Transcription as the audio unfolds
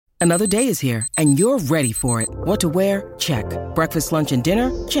Another day is here, and you're ready for it. What to wear? Check. Breakfast, lunch, and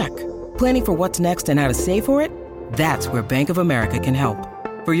dinner? Check. Planning for what's next and how to save for it? That's where Bank of America can help.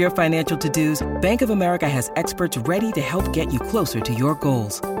 For your financial to-dos, Bank of America has experts ready to help get you closer to your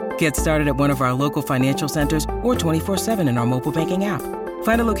goals. Get started at one of our local financial centers or 24/7 in our mobile banking app.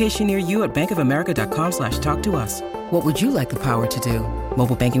 Find a location near you at bankofamerica.com/talktous. What would you like the power to do?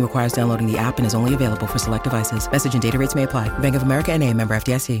 Mobile banking requires downloading the app and is only available for select devices. Message and data rates may apply. Bank of America N.A., member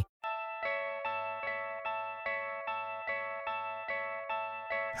FDIC.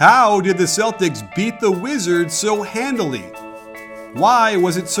 How did the Celtics beat the Wizards so handily? Why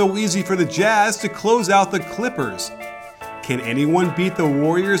was it so easy for the Jazz to close out the Clippers? Can anyone beat the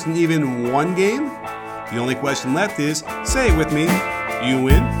Warriors in even one game? The only question left is, say it with me, you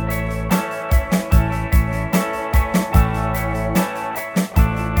win.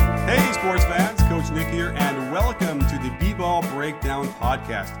 Hey sports fans, Coach Nick here, and welcome to the B-Ball Breakdown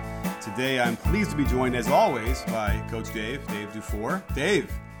Podcast. Today I'm pleased to be joined as always by Coach Dave Dufour.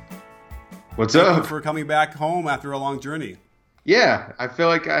 Dave. What's up? Thank you for coming back home after a long journey. Yeah, I feel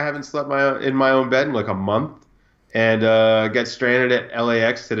like I haven't slept in my own bed in like a month, and got stranded at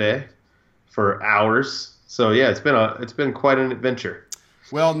LAX today for hours. So yeah, it's been quite an adventure.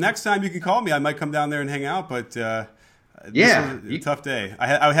 Well, next time you can call me. I might come down there and hang out, but this was a tough day.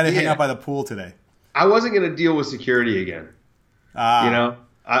 I had to hang out by the pool today. I wasn't going to deal with security again. I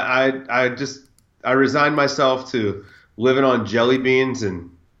resigned myself to living on jelly beans and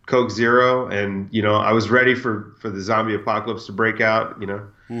Coke Zero, and I was ready for the zombie apocalypse to break out.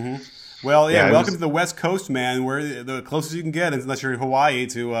 Mm-hmm. Well, welcome to the West Coast, man. Where the closest you can get, unless you're in Hawaii,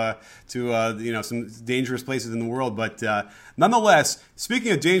 to some dangerous places in the world. But nonetheless,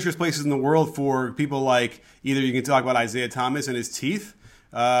 speaking of dangerous places in the world for people like either you can talk about Isaiah Thomas and his teeth,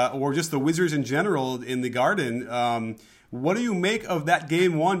 or just the Wizards in general in the Garden. What do you make of that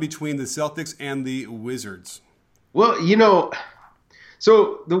game one between the Celtics and the Wizards? Well,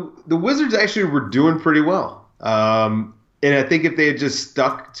 so the Wizards actually were doing pretty well. And I think if they had just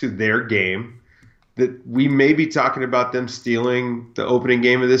stuck to their game, that we may be talking about them stealing the opening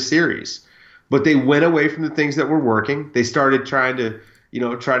game of this series. But they went away from the things that were working. They started trying to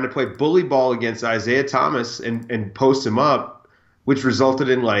play bully ball against Isaiah Thomas and post him up, which resulted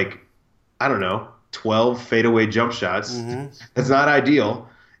in 12 fadeaway jump shots. Mm-hmm. That's not ideal.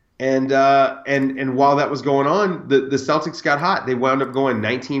 And while that was going on, the Celtics got hot. They wound up going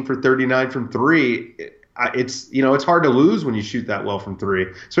 19 for 39 from three. It's hard to lose when you shoot that well from three,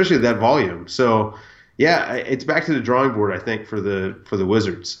 especially at that volume. So, yeah, it's back to the drawing board, I think, for the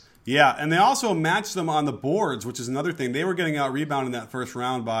Wizards. Yeah, and they also matched them on the boards, which is another thing. They were getting out rebounded in that first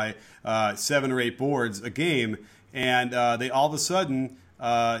round by 7 or 8 boards a game, and they all of a sudden,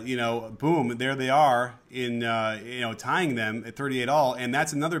 boom, there they are in tying them at 38 all, and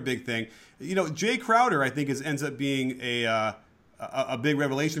that's another big thing. Jay Crowder, I think, ends up being a big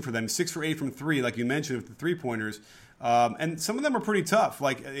revelation for them. 6 for 8 from 3, like you mentioned, with the 3-pointers. And some of them are pretty tough.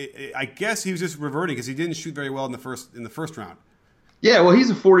 I guess he was just reverting because he didn't shoot very well in the first round. Yeah, well, he's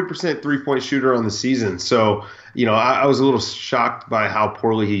a 40% three-point shooter on the season. So, I was a little shocked by how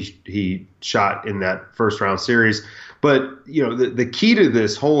poorly he shot in that first-round series. But, the key to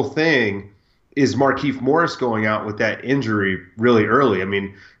this whole thing is Markieff Morris going out with that injury really early. I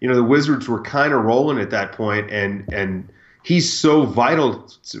mean, the Wizards were kind of rolling at that point, and he's so vital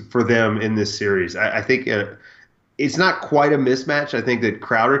for them in this series. I think it's not quite a mismatch. I think that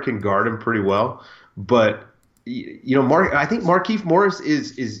Crowder can guard him pretty well. But, I think Markieff Morris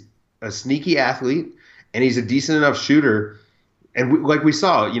is a sneaky athlete, and he's a decent enough shooter. And like we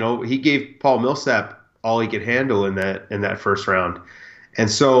saw, he gave Paul Millsap all he could handle in that first round. And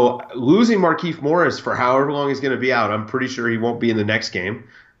so losing Markieff Morris for however long he's going to be out, I'm pretty sure he won't be in the next game.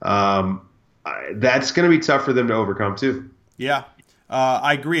 That's going to be tough for them to overcome too. Yeah,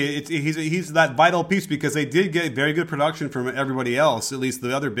 I agree. He's that vital piece because they did get very good production from everybody else, at least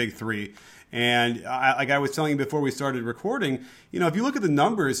the other big three. And like I was telling you before we started recording, if you look at the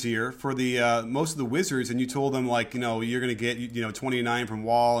numbers here for the most of the Wizards, and you told them you're going to get 29 from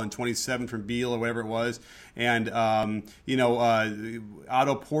Wall and 27 from Beal or whatever it was, and Otto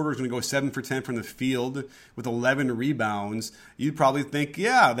Porter's going to go 7 for 10 from the field with 11 rebounds, you'd probably think,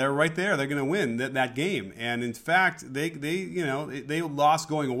 yeah, they're right there. They're going to win that game. And in fact, they lost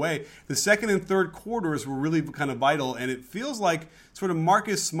going away. The second and third quarters were really kind of vital, and it feels like sort of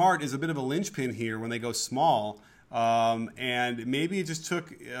Marcus Smart is a bit of a linchpin here when they go small. And maybe it just took,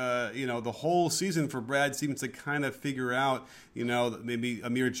 the whole season for Brad Stevens to kind of figure out, that maybe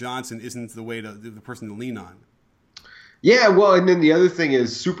Amir Johnson isn't the person to lean on. Yeah, well, and then the other thing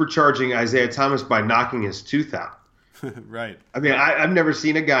is supercharging Isaiah Thomas by knocking his tooth out. Right. I mean, I've never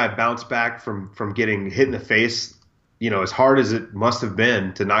seen a guy bounce back from getting hit in the face, as hard as it must have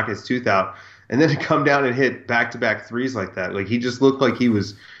been to knock his tooth out, and then to come down and hit back-to-back threes like that. Like, he just looked like he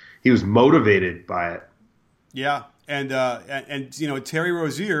was motivated by it. Yeah, and Terry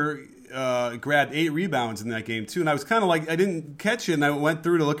Rozier grabbed 8 rebounds in that game too, and I was kind of like, I didn't catch it, and I went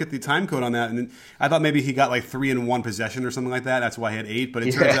through to look at the time code on that, and I thought maybe he got like 3 in one possession or something like that. That's why he had 8, but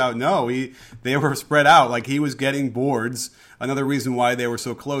it turns out no, they were spread out. Like, he was getting boards. Another reason why they were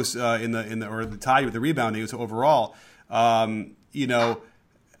so close in the tie with the rebounding was overall.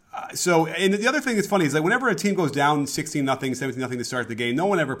 So, and the other thing that's funny is that whenever a team goes down 16-0, 17-0 to start the game, no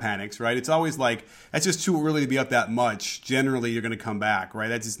one ever panics, right? It's always like, that's just too early to be up that much. Generally, you're going to come back, right?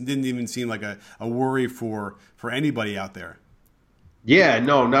 That just didn't even seem like a worry for anybody out there. Yeah,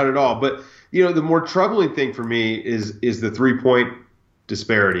 no, not at all. But, the more troubling thing for me is the 3-point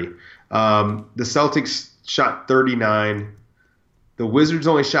disparity. The Celtics shot 39. The Wizards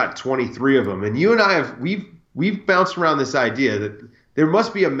only shot 23 of them. And you and I we've bounced around this idea that there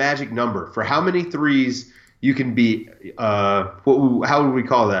must be a magic number for how many threes you can be. How would we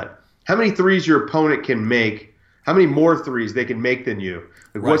call that? How many threes your opponent can make? How many more threes they can make than you?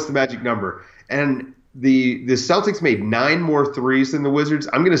 Like, right. What's the magic number? And the Celtics made 9 more threes than the Wizards.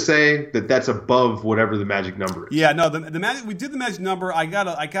 I'm going to say that that's above whatever the magic number is. Yeah, no, the magic. We did the magic number. I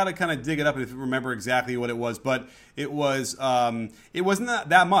gotta kind of dig it up and remember exactly what it was, but it wasn't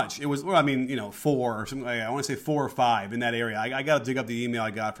that much. It was, 4 or something. I want to say 4 or 5 in that area. I got to dig up the email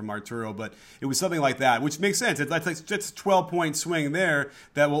I got from Arturo, but it was something like that, which makes sense. It's a 12-point swing there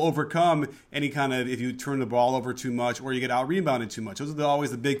that will overcome any kind of, if you turn the ball over too much or you get out rebounded too much. Those are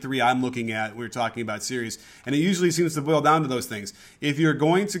always the big 3 I'm looking at when we're talking about series, and it usually seems to boil down to those things. If you're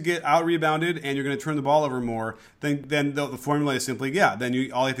going to get out rebounded and you're going to turn the ball over more, then the formula is simply then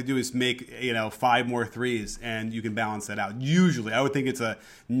all you have to do is make 5 more threes and you can balance that out. Usually, I would think it's a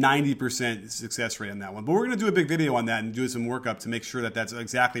 90% success rate on that one. But we're going to do a big video on that and do some workup to make sure that that's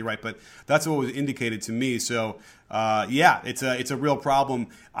exactly right. But that's what was indicated to me. So it's a real problem.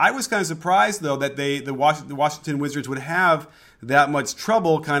 I was kind of surprised though that the Washington Wizards would have that much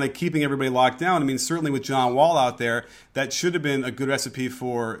trouble kind of keeping everybody locked down. I mean, certainly with John Wall out there, that should have been a good recipe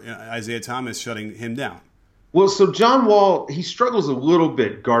for Isaiah Thomas shutting him down. Well, so John Wall, he struggles a little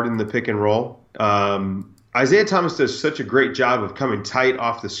bit guarding the pick and roll. Isaiah Thomas does such a great job of coming tight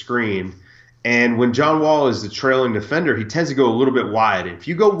off the screen. And when John Wall is the trailing defender, he tends to go a little bit wide. If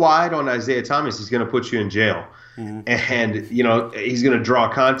you go wide on Isaiah Thomas, he's going to put you in jail. Mm-hmm. And, he's going to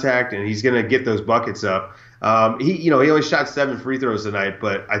draw contact and he's going to get those buckets up. He only shot 7 free throws tonight,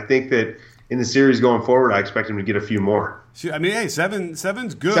 but I think that in the series going forward, I expect him to get a few more. I mean, hey, seven's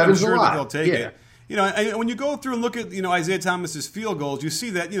good. 7's I'm sure a lot. that they'll take it. And when you go through and look at Isaiah Thomas's field goals, you see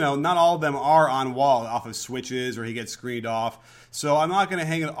that not all of them are on Wall off of switches or he gets screened off. So I'm not going to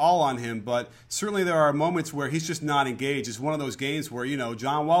hang it all on him, but certainly there are moments where he's just not engaged. It's one of those games where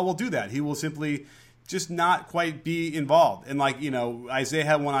John Wall will do that. He will simply just not quite be involved. And Isaiah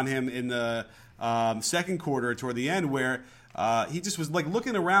had one on him in the second quarter toward the end where he just was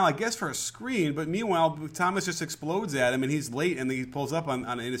looking around, I guess, for a screen, but meanwhile Thomas just explodes at him and he's late and he pulls up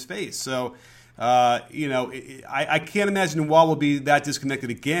in his face. So. I can't imagine Wall will be that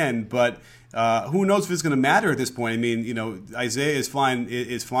disconnected again, but who knows if it's going to matter at this point. I mean, Isaiah is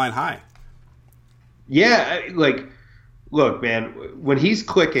flying high. Yeah, look, man, when he's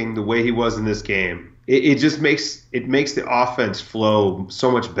clicking the way he was in this game, it just makes the offense flow so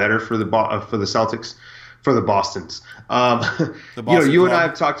much better for the Celtics, for the Bostons. You and I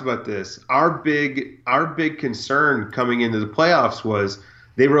have talked about this. Our big concern coming into the playoffs was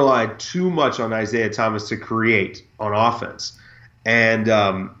they relied too much on Isaiah Thomas to create on offense. And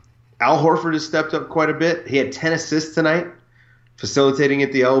Al Horford has stepped up quite a bit. He had 10 assists tonight, facilitating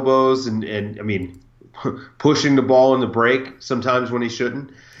at the elbows and pushing the ball in the break sometimes when he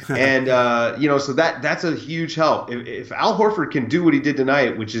shouldn't. And, so that's a huge help. If Al Horford can do what he did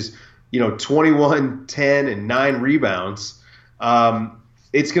tonight, which is, 21, 10, and 9 rebounds,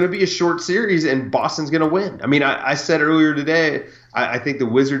 it's going to be a short series, and Boston's going to win. I mean, I said earlier today, I think the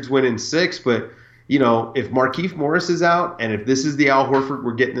Wizards win in 6, but, if Markieff Morris is out, and if this is the Al Horford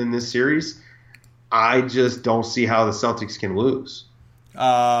we're getting in this series, I just don't see how the Celtics can lose.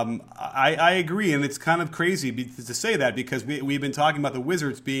 I agree, and it's kind of crazy to say that because we've been talking about the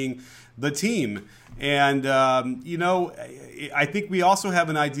Wizards being the team. And, I think we also have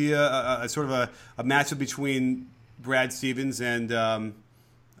an idea, a sort of a matchup between Brad Stevens and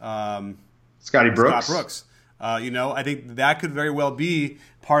Scotty Brooks. Scott Brooks. I think that could very well be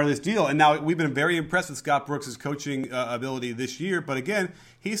part of this deal. And now we've been very impressed with Scott Brooks' coaching ability this year. But again,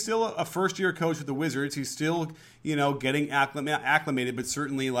 he's still a first-year coach with the Wizards. He's still, getting acclimated, but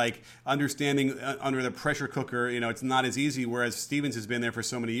certainly like understanding under the pressure cooker. It's not as easy. Whereas Stevens has been there for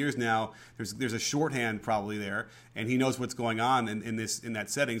so many years now. There's a shorthand probably there, and he knows what's going on in that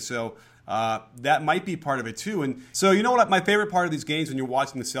setting. So. That might be part of it too. And so, what my favorite part of these games when you're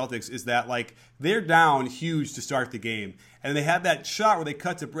watching the Celtics is that like they're down huge to start the game. And they have that shot where they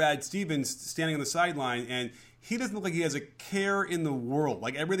cut to Brad Stevens standing on the sideline, and he doesn't look like he has a care in the world.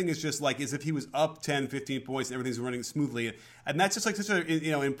 Like everything is just like as if he was up 10, 15 points and everything's running smoothly. And that's just like such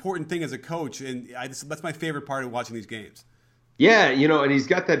an important thing as a coach. And that's my favorite part of watching these games. Yeah, and he's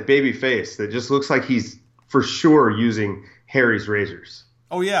got that baby face that just looks like he's for sure using Harry's razors.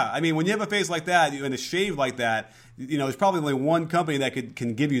 Oh, yeah. I mean, when you have a face like that and a shave like that, there's probably only one company that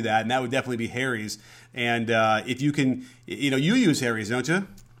can give you that, and that would definitely be Harry's. And if you can, you use Harry's, don't you?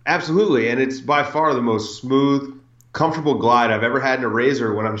 Absolutely. And it's by far the most smooth, comfortable glide I've ever had in a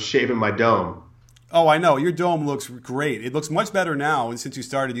razor when I'm shaving my dome. Oh, I know. Your dome looks great. It looks much better now since you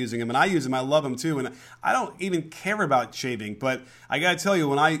started using them. And I use them. I love them, too. And I don't even care about shaving. But I got to tell you,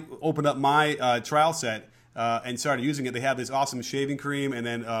 when I opened up my trial set, and started using it, they have this awesome shaving cream and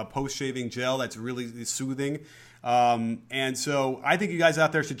then post-shaving gel that's really soothing. And so I think you guys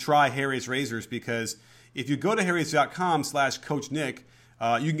out there should try Harry's razors, because if you go to harrys.com/Coach Nick,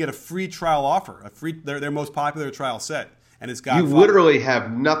 you can get a free trial offer, their most popular trial set. And it's got literally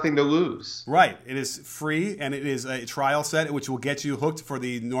have nothing to lose. Right. It is free, and it is a trial set which will get you hooked for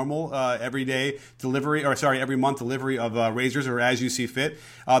the normal every month delivery of razors, or as you see fit.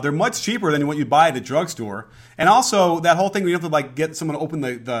 They're much cheaper than what you buy at a drugstore. And also that whole thing, you have to get someone to open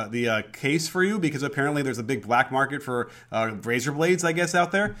the case for you, because apparently there's a big black market for razor blades, I guess,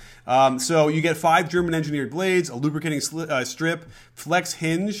 out there. So you get 5 German engineered blades, a lubricating strip, flex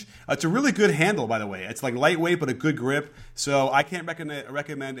hinge. It's a really good handle, by the way. It's like lightweight but a good grip. So I can't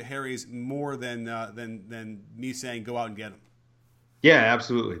recommend Harry's more than me saying go out and get them. Yeah,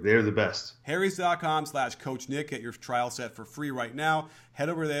 absolutely. They're the best. Harrys.com/Coach Nick. Get your trial set for free right now. Head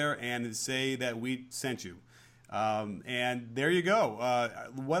over there and say that we sent you. And there you go.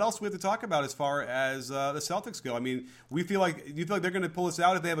 What else we have to talk about as far as the Celtics go? I mean, do you feel like they're going to pull this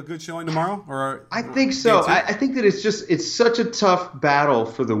out if they have a good showing tomorrow? I think so. I think that it's such a tough battle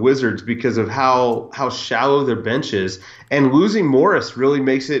for the Wizards because of how shallow their bench is, and losing Morris really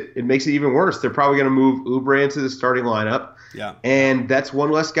makes it even worse. They're probably going to move Oubre into the starting lineup. Yeah. And that's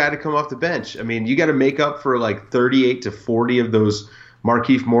one less guy to come off the bench. I mean, you got to make up for like 38 to 40 of those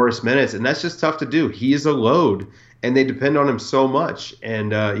Markieff Morris minutes, and that's just tough to do. He is a load, and they depend on him so much.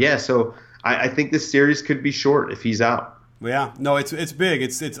 And so I think this series could be short if he's out. Yeah, no, it's big.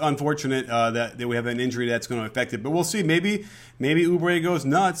 It's unfortunate that we have an injury that's going to affect it, but we'll see. Maybe Oubre goes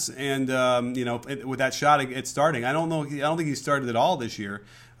nuts, and with that shot at starting, I don't know. I don't think he started at all this year,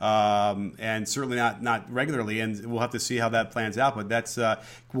 and certainly not regularly. And we'll have to see how that plans out. But that's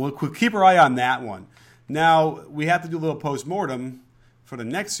we'll keep our eye on that one. Now we have to do a little postmortem for the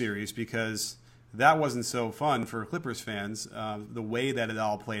next series, because that wasn't so fun for Clippers fans, the way that it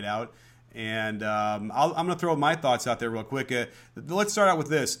all played out. And I'm going to throw my thoughts out there real quick. Let's start out with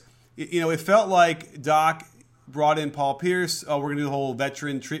this. It felt like Doc brought in Paul Pierce. Oh, we're going to do the whole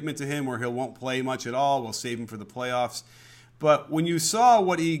veteran treatment to him where he won't play much at all. We'll save him for the playoffs. But when you saw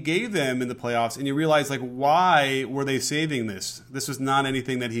what he gave them in the playoffs, and you realize, like, why were they saving this? This was not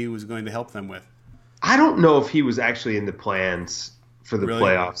anything that he was going to help them with. I don't know if he was actually in the plans for the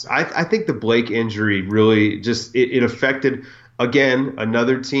playoffs. I think the Blake injury really just it affected, again,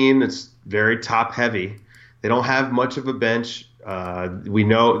 another team that's very top heavy. They don't have much of a bench. We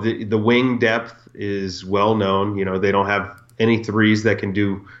know the wing depth is well known. They don't have any threes that can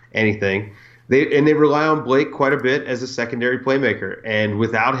do anything. They rely on Blake quite a bit as a secondary playmaker, and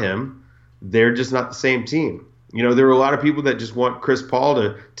without him, they're just not the same team. There are a lot of people that just want Chris Paul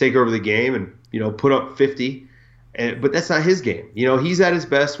to take over the game and put up 50. But that's not his game. He's at his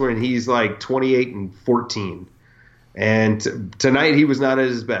best when he's like 28 and 14. And tonight he was not at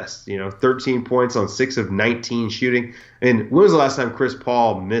his best. 13 points on 6 of 19 shooting. And when was the last time Chris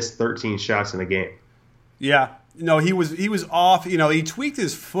Paul missed 13 shots in a game? Yeah. No, he was off. He tweaked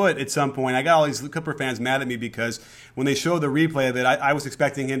his foot at some point. I got all these Clipper fans mad at me because when they showed the replay of it, I was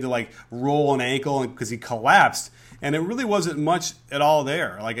expecting him to like roll an ankle because he collapsed. And it really wasn't much at all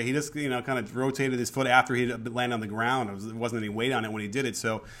there. Like he just, kind of rotated his foot after he landed on the ground. There wasn't any weight on it when he did it.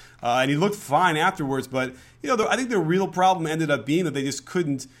 So, and he looked fine afterwards. But I think the real problem ended up being that they just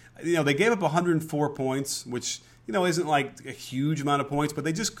couldn't. They gave up 104 points, which isn't like a huge amount of points, but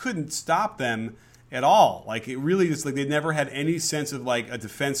they just couldn't stop them. at all. Like it really just like they never had any sense of like a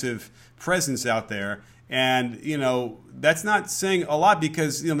defensive presence out there. And, that's not saying a lot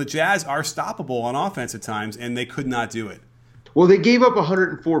because, the Jazz are stoppable on offense at times, and they could not do it. Well, they gave up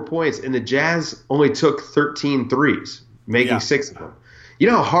 104 points, and the Jazz only took 13 threes, making 6 of them. You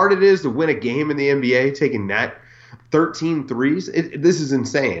know how hard it is to win a game in the NBA taking that 13 threes? This is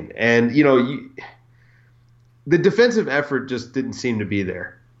insane. And, the defensive effort just didn't seem to be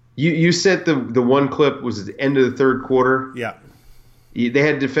there. You sent the one clip, was at the end of the third quarter. Yeah. They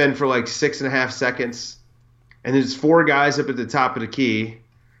had to defend for like 6.5 seconds. And there's 4 guys up at the top of the key,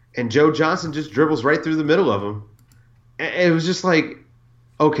 and Joe Johnson just dribbles right through the middle of them. And it was just like,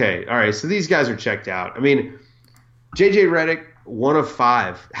 okay, all right, so these guys are checked out. I mean, J.J. Redick, 1 of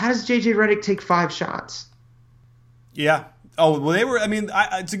 5. How does J.J. Redick take 5 shots? Yeah. Oh, well, they were,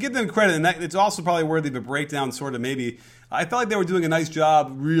 to give them credit, and it's also probably worthy of a breakdown, sort of maybe. I felt like they were doing a nice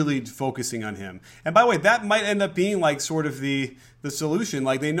job really focusing on him. And by the way, that might end up being like sort of the solution.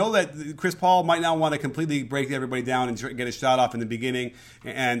 Like they know that Chris Paul might not want to completely break everybody down and get a shot off in the beginning.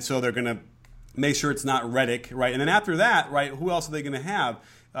 And so they're going to make sure it's not Redick, right? And then after that, right, who else are they going to have?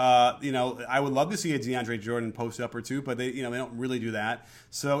 I would love to see a DeAndre Jordan post up or two, but they don't really do that.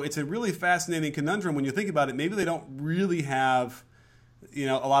 So it's a really fascinating conundrum when you think about it. Maybe they don't really have a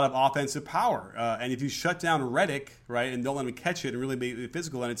lot of offensive power. And if you shut down Redick, right, and don't let him catch it and really be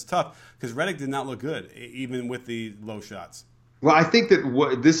physical, then it's tough because Redick did not look good, even with the low shots. Well, I think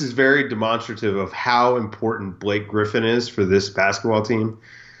that this is very demonstrative of how important Blake Griffin is for this basketball team.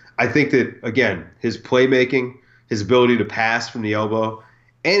 I think that, again, his playmaking, his ability to pass from the elbow,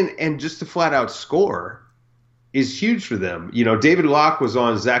 and just to flat out score is huge for them. David Locke was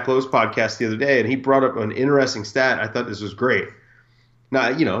on Zach Lowe's podcast the other day, and he brought up an interesting stat. I thought this was great. Now,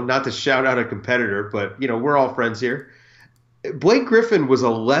 not to shout out a competitor, but, we're all friends here. Blake Griffin was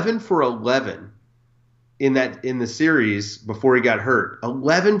 11 for 11 in the series before he got hurt.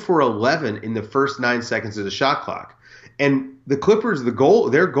 11 for 11 in the first 9 seconds of the shot clock. And the Clippers,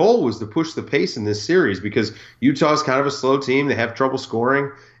 their goal was to push the pace in this series because Utah's kind of a slow team. They have trouble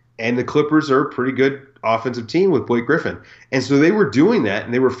scoring. And the Clippers are a pretty good offensive team with Blake Griffin. And so they were doing that,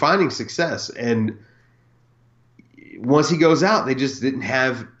 and they were finding success. And once he goes out, they just didn't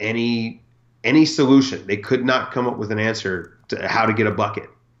have any solution. They could not come up with an answer to how to get a bucket.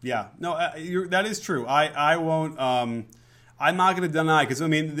 Yeah, no, that is true. I won't. I'm not going to deny because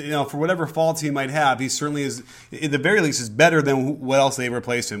for whatever faults he might have, he certainly is. At the very least, is better than what else they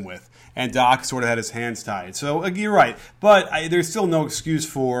replaced him with. And Doc sort of had his hands tied. So you're right, but there's still no excuse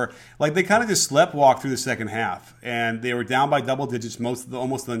for they kind of just sleptwalked through the second half, and they were down by double digits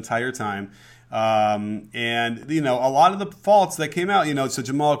almost the entire time. And a lot of the faults that came out, so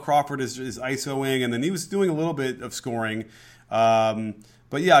Jamal Crawford is ISOing, and then he was doing a little bit of scoring.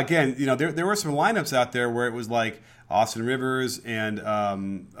 But yeah, again, there were some lineups out there where it was like Austin Rivers and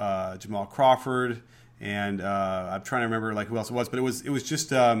Jamal Crawford, and I'm trying to remember who else it was, but it was just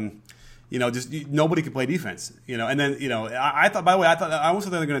just nobody could play defense, And then I thought, by the way, I almost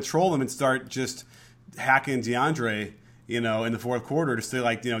thought they were going to troll them and start just hacking DeAndre. In the fourth quarter, just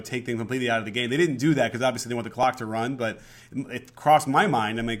to take things completely out of the game. They didn't do that because obviously they want the clock to run, but it crossed my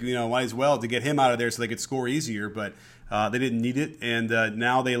mind. I'm like, might as well to get him out of there so they could score easier, but they didn't need it, and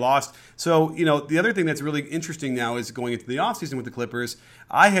now they lost. So, the other thing that's really interesting now is going into the offseason with the Clippers.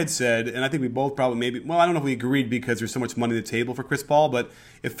 I had said, and I think we both probably I don't know if we agreed because there's so much money on the table for Chris Paul, but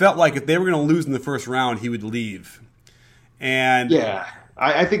it felt like if they were going to lose in the first round, he would leave. And yeah.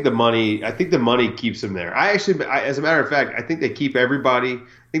 I think the money keeps him there. As a matter of fact, I think they keep everybody.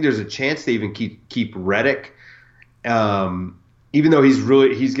 I think there's a chance they even keep Redick, even though he's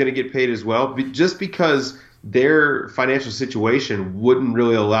going to get paid as well, just because their financial situation wouldn't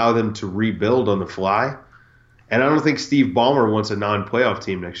really allow them to rebuild on the fly. And I don't think Steve Ballmer wants a non-playoff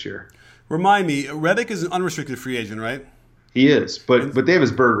team next year. Remind me, Redick is an unrestricted free agent, right? He is, but they have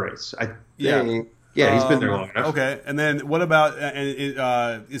his bird rights. Yeah, he's been there long enough. Okay, and then what about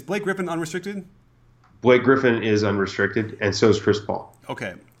is Blake Griffin unrestricted? Blake Griffin is unrestricted, and so is Chris Paul.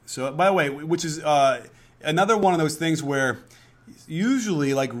 Okay, so by the way, which is another one of those things where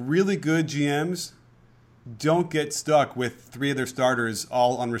usually really good GMs don't get stuck with 3 of their starters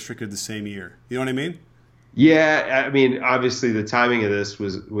all unrestricted the same year. You know what I mean? Yeah, obviously the timing of this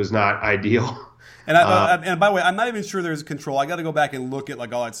was not ideal. And and by the way, I'm not even sure there's control. I got to go back and look at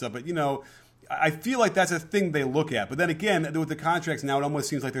all that stuff, but I feel like that's a thing they look at. But then again, with the contracts now, it almost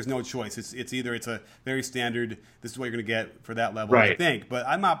seems like there's no choice. It's either it's a very standard, this is what you're going to get for that level, right. I think. But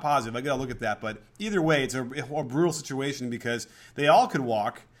I'm not positive. I got to look at that. But either way, it's a brutal situation because they all could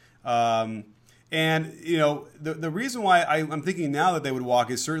walk. And, the reason why I'm thinking now that they would walk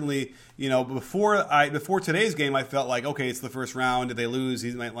is certainly, before today's game, I felt like, okay, it's the first round. If they lose,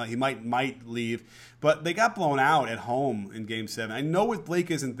 he might leave. But they got blown out at home in Game 7. I know Blake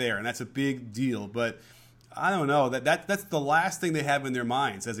isn't there, and that's a big deal. But I don't know. That's the last thing they have in their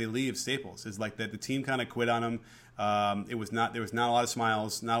minds as they leave Staples, is like that the team kind of quit on them. There was not a lot of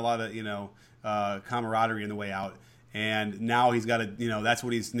smiles, not a lot of, camaraderie in the way out. And now he's got to, that's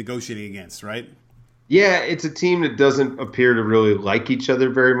what he's negotiating against, right? Yeah, it's a team that doesn't appear to really like each other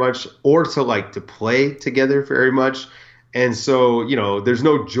very much, or to like to play together very much. And so, there's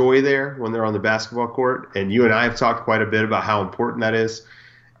no joy there when they're on the basketball court. And you and I have talked quite a bit about how important that is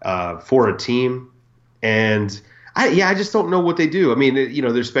for a team. And I just don't know what they do. I mean,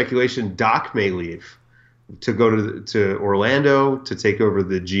 there's speculation Doc may leave to go to Orlando to take over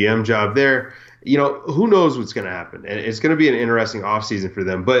the GM job there. Who knows what's going to happen? And it's going to be an interesting offseason for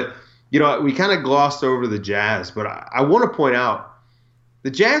them. But, we kind of glossed over the Jazz. But I want to point out the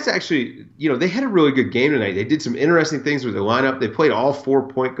Jazz actually, they had a really good game tonight. They did some interesting things with their lineup. They played all 4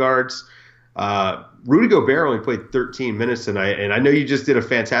 point guards. Rudy Gobert only played 13 minutes tonight, and I know you just did a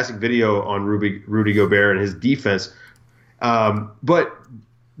fantastic video on Rudy Gobert and his defense. But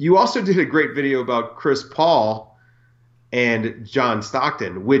you also did a great video about Chris Paul and John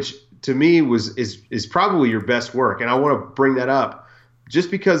Stockton, which to me is probably your best work. And I want to bring that up just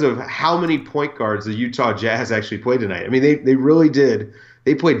because of how many point guards the Utah Jazz actually played tonight. I mean, they really did.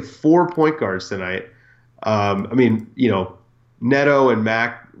 They played 4 point guards tonight. Neto and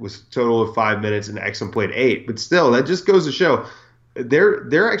Mac was a total of 5 minutes, and Exum played 8. But still, that just goes to show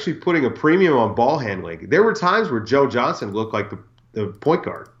they're actually putting a premium on ball handling. There were times where Joe Johnson looked like the point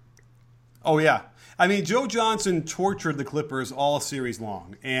guard. Oh, yeah. I mean, Joe Johnson tortured the Clippers all series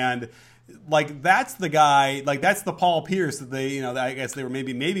long. And, that's the guy, that's the Paul Pierce that they, I guess they were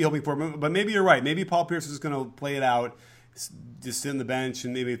maybe hoping for. But maybe you're right. Maybe Paul Pierce is going to play it out, just sit on the bench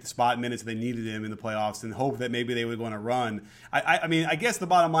and maybe at the spot minutes if they needed him in the playoffs, and hope that maybe they would want to run. I guess the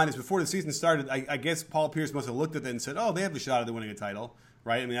bottom line is before the season started, I guess Paul Pierce must have looked at that and said, oh, they have a shot at winning a title,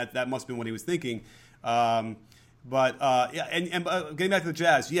 right? I mean, that must have been what he was thinking. But getting back to the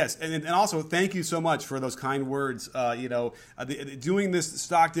Jazz, yes, and also thank you so much for those kind words. Doing this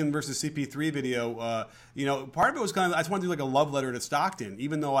Stockton versus CP3 video, part of it was kind of I just wanted to do like a love letter to Stockton,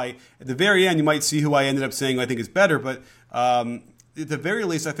 even though at the very end you might see who I ended up saying I think is better, but at the very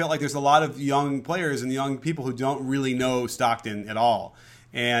least I felt like there's a lot of young players and young people who don't really know Stockton at all,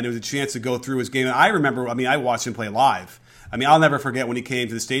 and it was a chance to go through his game. And I remember, I watched him play live. I'll never forget when he came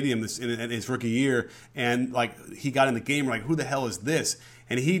to the stadium in his rookie year, and he got in the game. We're like, who the hell is this?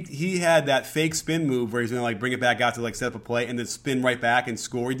 And he had that fake spin move where he's gonna bring it back out to set up a play and then spin right back and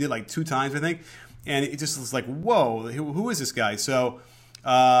score. He did 2 times, I think, and it just was like, whoa, who is this guy? So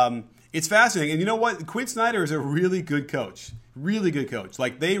it's fascinating. And you know what? Quinn Snyder is a really good coach. Really good coach.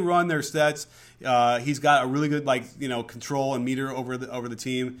 They run their sets. He's got a really good control and meter over the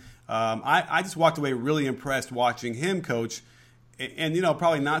team. I just walked away really impressed watching him coach, and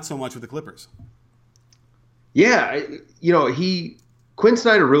probably not so much with the Clippers. Yeah, Quinn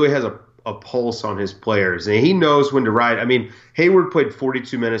Snyder really has a pulse on his players, and he knows when to ride. Hayward played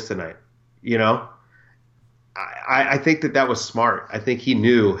 42 minutes tonight. I think that was smart. I think he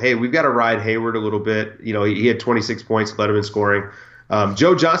knew, hey, we've got to ride Hayward a little bit. He had 26 points, led him in scoring.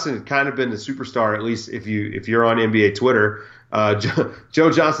 Joe Johnson had kind of been the superstar, at least if you're on NBA Twitter.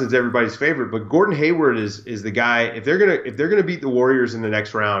 Joe Johnson's everybody's favorite, but Gordon Hayward is the guy. If they're gonna beat the Warriors in the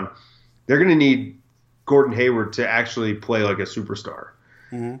next round, they're gonna need Gordon Hayward to actually play like a superstar.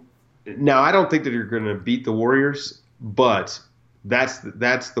 Mm-hmm. Now, I don't think that you're gonna beat the Warriors, but that's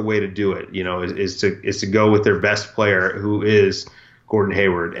the way to do it. Is to go with their best player, who is Gordon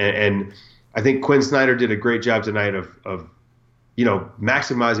Hayward, and I think Quinn Snyder did a great job tonight of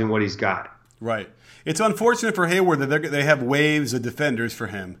maximizing what he's got. Right. It's unfortunate for Hayward that they have waves of defenders for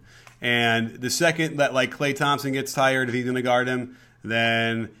him. And the second that Klay Thompson gets tired, if he's going to guard him,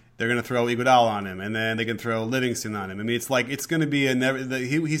 then they're going to throw Iguodala on him, and then they can throw Livingston on him. It's going to be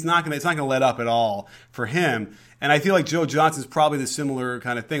it's not going to let up at all for him. And I feel like Joe Johnson's probably the similar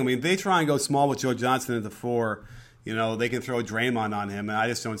kind of thing. They try and go small with Joe Johnson at the 4. They can throw Draymond on him, and I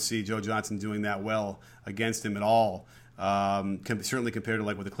just don't see Joe Johnson doing that well against him at all. Certainly compared to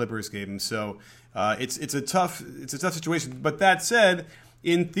what the Clippers gave him. So it's a tough situation. But that said,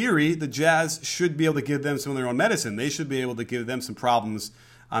 in theory, the Jazz should be able to give them some of their own medicine. They should be able to give them some problems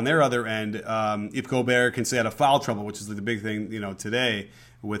on their other end. If Gobert can stay out of foul trouble, which is the big thing today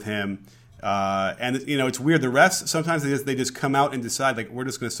with him. And it's weird. The refs sometimes they just come out and decide we're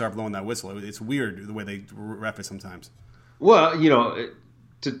just going to start blowing that whistle. It's weird the way they ref it sometimes. Well,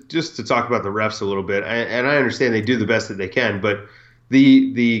 to talk about the refs a little bit, and I understand they do the best that they can, but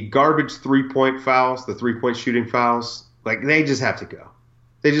the garbage 3-point fouls, the 3-point shooting fouls, like they just have to go.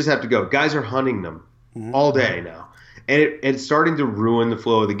 They just have to go. Guys are hunting them all day now, and it's starting to ruin the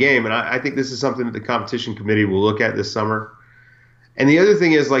flow of the game. And I think this is something that the competition committee will look at this summer. And the other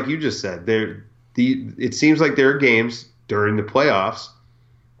thing is, like you just said, it seems like there are games during the playoffs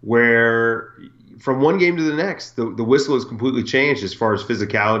where from one game to the next, the whistle has completely changed as far as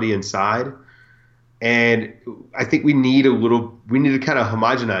physicality inside. And I think we need to kind of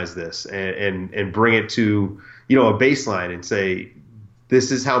homogenize this and bring it to, a baseline and say,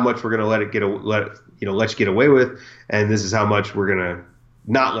 this is how much we're going to let you get away with, and this is how much we're going to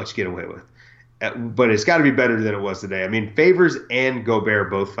not let you get away with. But it's got to be better than it was today. I mean, Favors and Gobert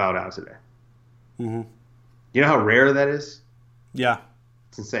both fouled out today. Mm-hmm. You know how rare that is? Yeah.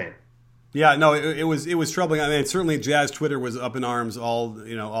 It's insane. Yeah, no, it was troubling. I mean, certainly Jazz Twitter was up in arms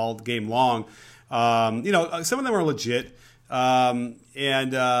all game long. Some of them are legit,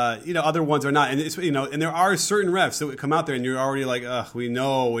 and other ones are not. And it's and there are certain refs that come out there, and you're already like, we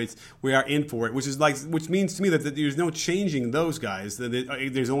know we are in for it, which means to me that there's no changing those guys.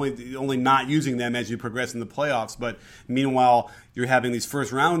 There's only not using them as you progress in the playoffs. But meanwhile, you're having these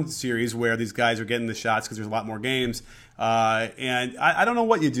first round series where these guys are getting the shots because there's a lot more games, and I don't know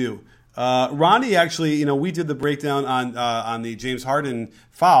what you do. Ronnie actually, we did the breakdown on the James Harden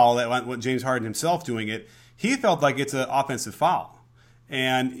foul that went James Harden himself doing it. He felt like it's an offensive foul,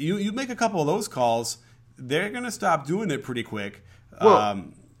 and you make a couple of those calls, they're going to stop doing it pretty quick. Well,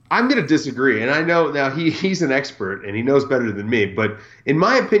 I'm going to disagree, and I know now he's an expert and he knows better than me. But in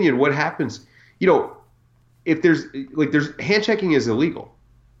my opinion, what happens, if there's hand checking is illegal,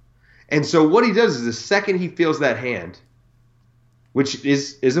 and so what he does is the second he feels that hand, which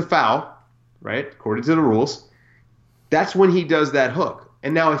is a foul, right, according to the rules, that's when he does that hook.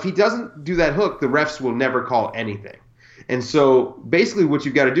 And now if he doesn't do that hook, the refs will never call anything. And so basically what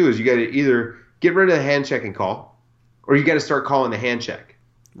you've got to do is you got to either get rid of the hand checking call or you got to start calling the hand check.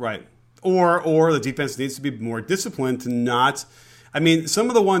 Right. Or the defense needs to be more disciplined to not – I mean, some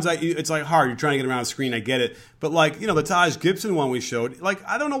of the ones, it's like hard. You're trying to get around the screen. I get it. But the Taj Gibson one we showed,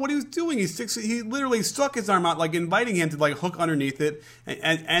 I don't know what he was doing. He literally stuck his arm out, inviting him to hook underneath it.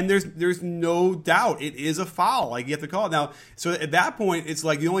 And there's no doubt it is a foul. You have to call it now. So at that point, it's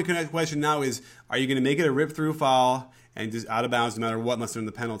the only question now is, are you going to make it a rip through foul and just out of bounds no matter what, unless they're in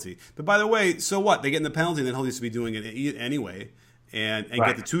the penalty? But by the way, so what? They get in the penalty, and then he'll just be doing it anyway. And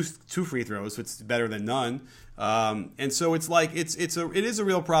right. Get the two free throws, so it's better than none. And so it is a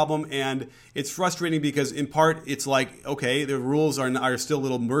real problem, and it's frustrating because in part it's okay, the rules are still a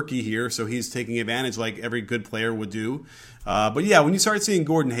little murky here, so he's taking advantage like every good player would do. But yeah, when you start seeing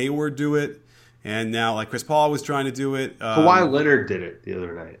Gordon Hayward do it, and now Chris Paul was trying to do it, Kawhi Leonard did it the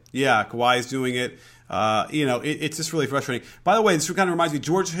other night. Yeah, Kawhi's doing it. It's just really frustrating. By the way, this kind of reminds me.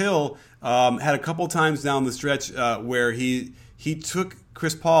 George Hill had a couple times down the stretch where he took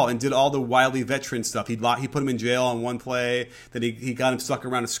Chris Paul and did all the wily veteran stuff. He put him in jail on one play. Then he got him stuck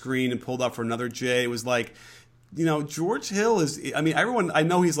around a screen and pulled up for another J. It was George Hill is. I mean, everyone. I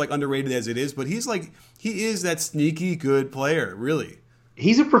know he's underrated as it is, but he is that sneaky good player. Really,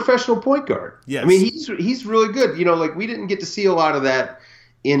 he's a professional point guard. Yes. I mean, he's really good. We didn't get to see a lot of that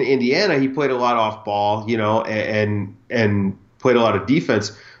in Indiana. He played a lot off ball, and played a lot of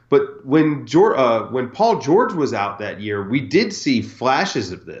defense. But when Paul George was out that year, we did see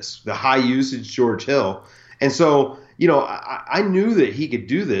flashes of this, the high usage George Hill. And so, I knew that he could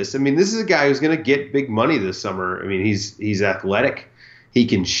do this. I mean, this is a guy who's going to get big money this summer. I mean, he's athletic, he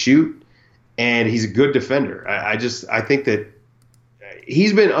can shoot, and he's a good defender. I think that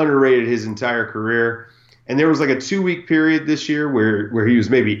he's been underrated his entire career. And there was a 2-week period this year where he was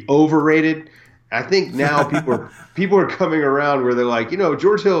maybe overrated. I think now people are coming around where they're like,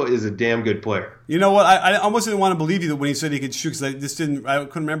 George Hill is a damn good player. You know what? I almost didn't want to believe you when he said he could shoot because I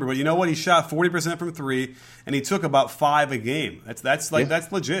couldn't remember. But you know what? He shot 40% from three, and he took about 5 a game. That's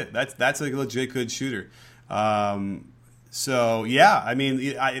legit. That's a legit good shooter. So yeah, I mean,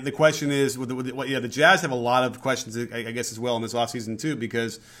 the question is, the Jazz have a lot of questions, I guess, as well in this offseason too,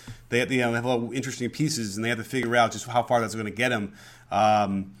 because they have a lot of interesting pieces, and they have to figure out just how far that's going to get them.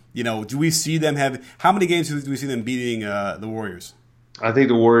 Do we see them how many games do we see them beating the Warriors? I think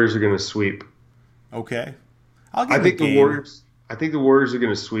the Warriors are going to sweep. Okay. I think the Warriors are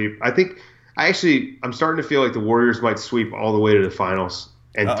going to sweep. I'm starting to feel like the Warriors might sweep all the way to the finals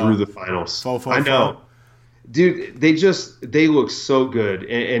and through the finals. I know. Dude, they look so good.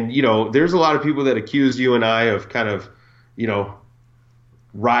 And there's a lot of people that accuse you and I of kind of,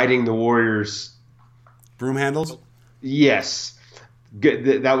 riding the Warriors. Broom handles? Yes.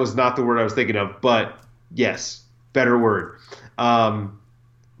 That was not the word I was thinking of, but yes, better word.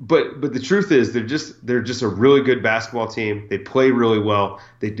 But the truth is, they're just a really good basketball team. They play really well.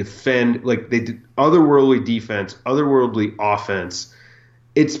 They defend like they did otherworldly defense, otherworldly offense.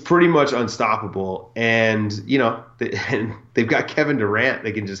 It's pretty much unstoppable. And they've got Kevin Durant.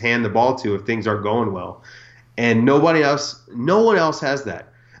 They can just hand the ball to if things aren't going well. And no one else has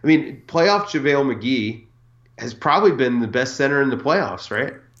that. I mean, playoff JaVale McGee has probably been the best center in the playoffs,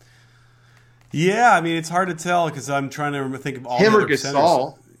 right? Yeah, I mean, it's hard to tell because I'm trying to think of all him the or other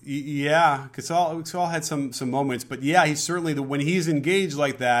Gasol. centers. Yeah, Gasol had some moments, but yeah, he's certainly when he's engaged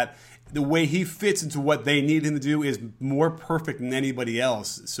like that, the way he fits into what they need him to do is more perfect than anybody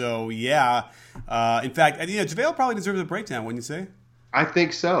else. So yeah, in fact, JaVale probably deserves a breakdown, wouldn't you say? I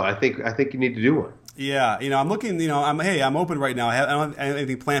think so. I think you need to do one. Yeah, I'm looking. I'm open right now. I don't have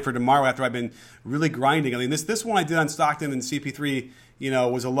anything planned for tomorrow after I've been really grinding. I mean, this one I did on Stockton and CP3.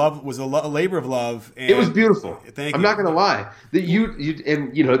 Was a labor of love. And it was beautiful. Thank you. I'm not going to lie. That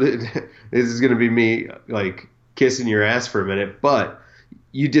this is going to be me like kissing your ass for a minute, but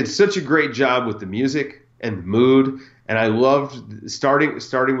you did such a great job with the music and the mood, and I loved starting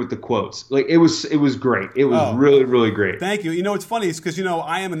with the quotes. Like it was great. It was really, really great. Thank you. It's funny because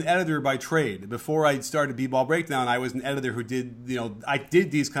I am an editor by trade. Before I started B-Ball Breakdown, I was an editor who did I did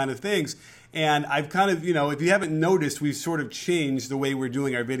these kind of things. And I've kind of, if you haven't noticed, we've sort of changed the way we're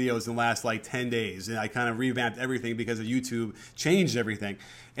doing our videos in the last 10 days. And I kind of revamped everything because of YouTube, changed everything.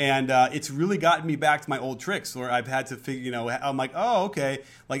 And it's really gotten me back to my old tricks where I've had to figure, I'm like, oh, okay.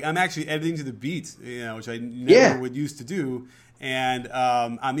 Like I'm actually editing to the beat, which I never would used to do. And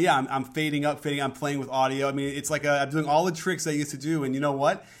I'm fading up, I'm playing with audio. I mean, it's like I'm doing all the tricks I used to do. And you know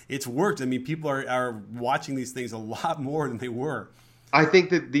what? It's worked. I mean, people are watching these things a lot more than they were. I think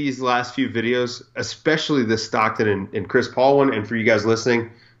that these last few videos, especially the Stockton and Chris Paul one, and for you guys listening,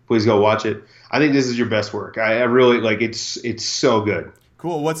 please go watch it. I think this is your best work. I really like it's so good.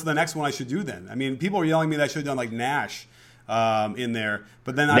 Cool. What's the next one I should do then? I mean, people are yelling at me that I should have done like Nash in there,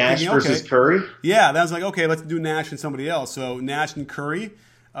 but then Nash versus Curry. Yeah, then I was like, okay, let's do Nash and somebody else. So Nash and Curry.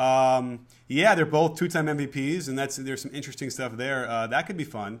 Yeah, they're both 2-time MVPs, and there's some interesting stuff there. That could be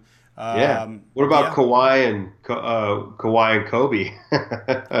fun. What about Kawhi and Kobe?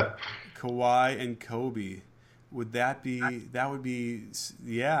 Kawhi and Kobe. Would that be? That would be.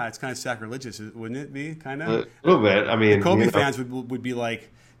 Yeah, it's kind of sacrilegious, wouldn't it be? Kind of a little bit. I mean, the Kobe fans would be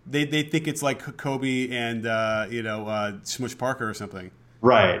like they think it's like Kobe and Smush Parker or something.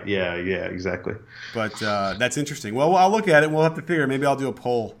 Right. Yeah. Exactly. But that's interesting. Well, I'll look at it. We'll have to figure. Maybe I'll do a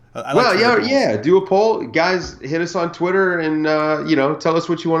poll. Do a poll. Guys, hit us on Twitter and tell us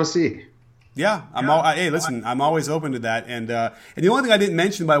what you want to see. Yeah, hey, listen, I'm always open to that. And the only thing I didn't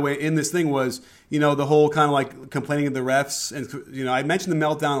mention, by the way, in this thing was the whole kind of like complaining of the refs, and I mentioned the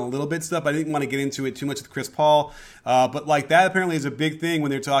meltdown a little bit stuff. I didn't want to get into it too much with Chris Paul, but like that apparently is a big thing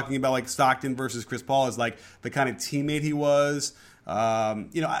when they're talking about like Stockton versus Chris Paul is like the kind of teammate he was.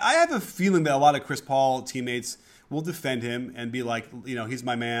 I have a feeling that a lot of Chris Paul teammates will defend him and be like, he's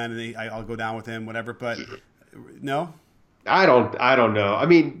my man, and I'll go down with him, whatever. But no, I don't know. I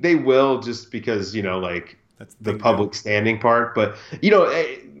mean, they will just because that's the public standing part. But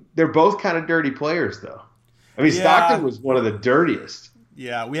they're both kind of dirty players, though. I mean, Stockton was one of the dirtiest.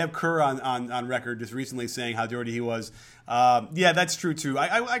 Yeah, we have Kerr on record just recently saying how dirty he was. Yeah, that's true too.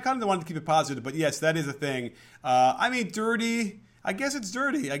 I kind of wanted to keep it positive, but yes, that is a thing. I mean, dirty. I guess it's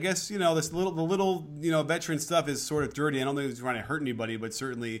dirty. I guess the little veteran stuff is sort of dirty. I don't think he's trying to hurt anybody, but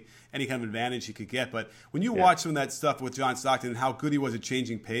certainly any kind of advantage he could get. But when you watch some of that stuff with John Stockton and how good he was at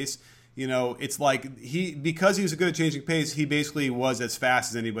changing pace, it's like because he was good at changing pace, he basically was as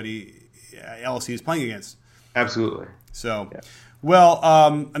fast as anybody else he was playing against. Absolutely. So, well,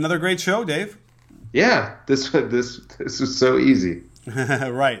 another great show, Dave. Yeah, this was so easy.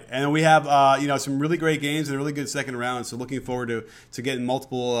 Right, and we have some really great games and a really good second round. So looking forward to getting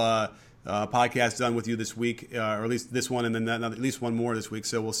multiple podcasts done with you this week, or at least this one, and then at least one more this week.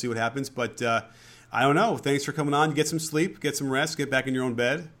 So we'll see what happens. But I don't know. Thanks for coming on. Get some sleep, get some rest, get back in your own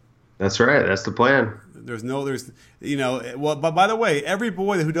bed. That's right. That's the plan. Well, but by the way, every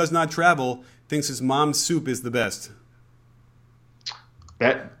boy who does not travel thinks his mom's soup is the best.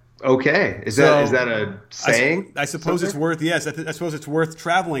 Okay. Is that a saying? I suppose it's worth. Yes, I suppose it's worth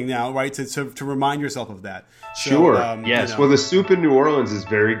traveling now, right? To remind yourself of that. Sure. Yes. Well, the soup in New Orleans is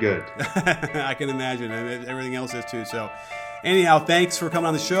very good. I can imagine, and everything else is too. So, anyhow, thanks for coming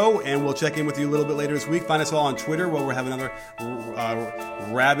on the show, and we'll check in with you a little bit later this week. Find us all on Twitter, where we're having another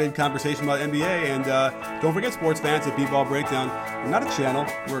rabid conversation about NBA. And don't forget, sports fans, at B-Ball Breakdown, we're not a channel,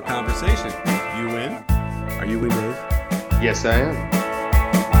 we're a conversation. You in? Are you in, Dave? Yes, I am.